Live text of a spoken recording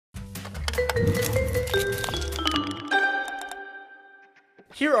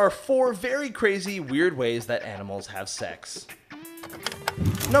Here are 4 very crazy, weird ways that animals have sex.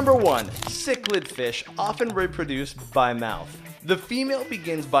 Number 1. Cichlid fish often reproduce by mouth. The female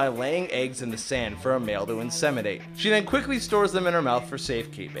begins by laying eggs in the sand for a male to inseminate. She then quickly stores them in her mouth for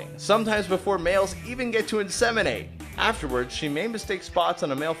safekeeping, sometimes before males even get to inseminate. Afterwards, she may mistake spots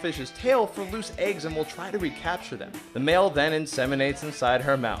on a male fish's tail for loose eggs and will try to recapture them. The male then inseminates inside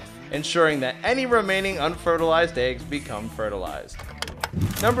her mouth, ensuring that any remaining unfertilized eggs become fertilized.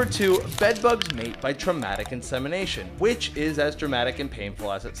 Number 2. Bedbugs mate by traumatic insemination, which is as dramatic and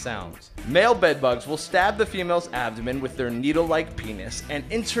painful as it sounds. Male bedbugs will stab the female's abdomen with their needle-like penis and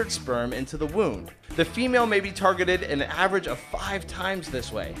insert sperm into the wound. The female may be targeted an average of 5 times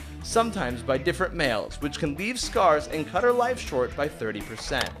this way, sometimes by different males, which can leave scars and cut her life short by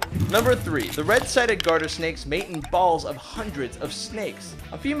 30%. Number 3. The red-sided garter snakes mate in balls of hundreds of snakes.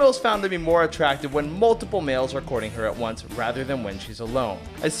 A female is found to be more attractive when multiple males are courting her at once rather than when she's alone.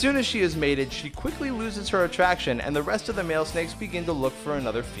 As soon as she is mated, she quickly loses her attraction and the rest of the male snakes begin to look for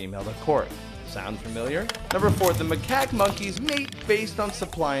another female to court. Sound familiar? Number 4. The macaque monkeys mate based on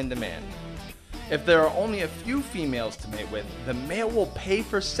supply and demand. If there are only a few females to mate with, the male will pay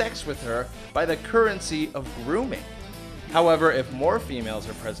for sex with her by the currency of grooming. However, if more females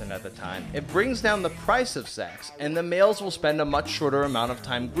are present at the time, it brings down the price of sex, and the males will spend a much shorter amount of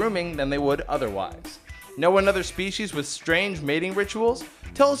time grooming than they would otherwise. Know another species with strange mating rituals?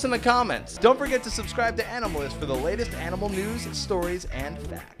 Tell us in the comments. Don't forget to subscribe to Animalist for the latest animal news, stories, and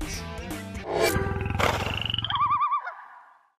facts.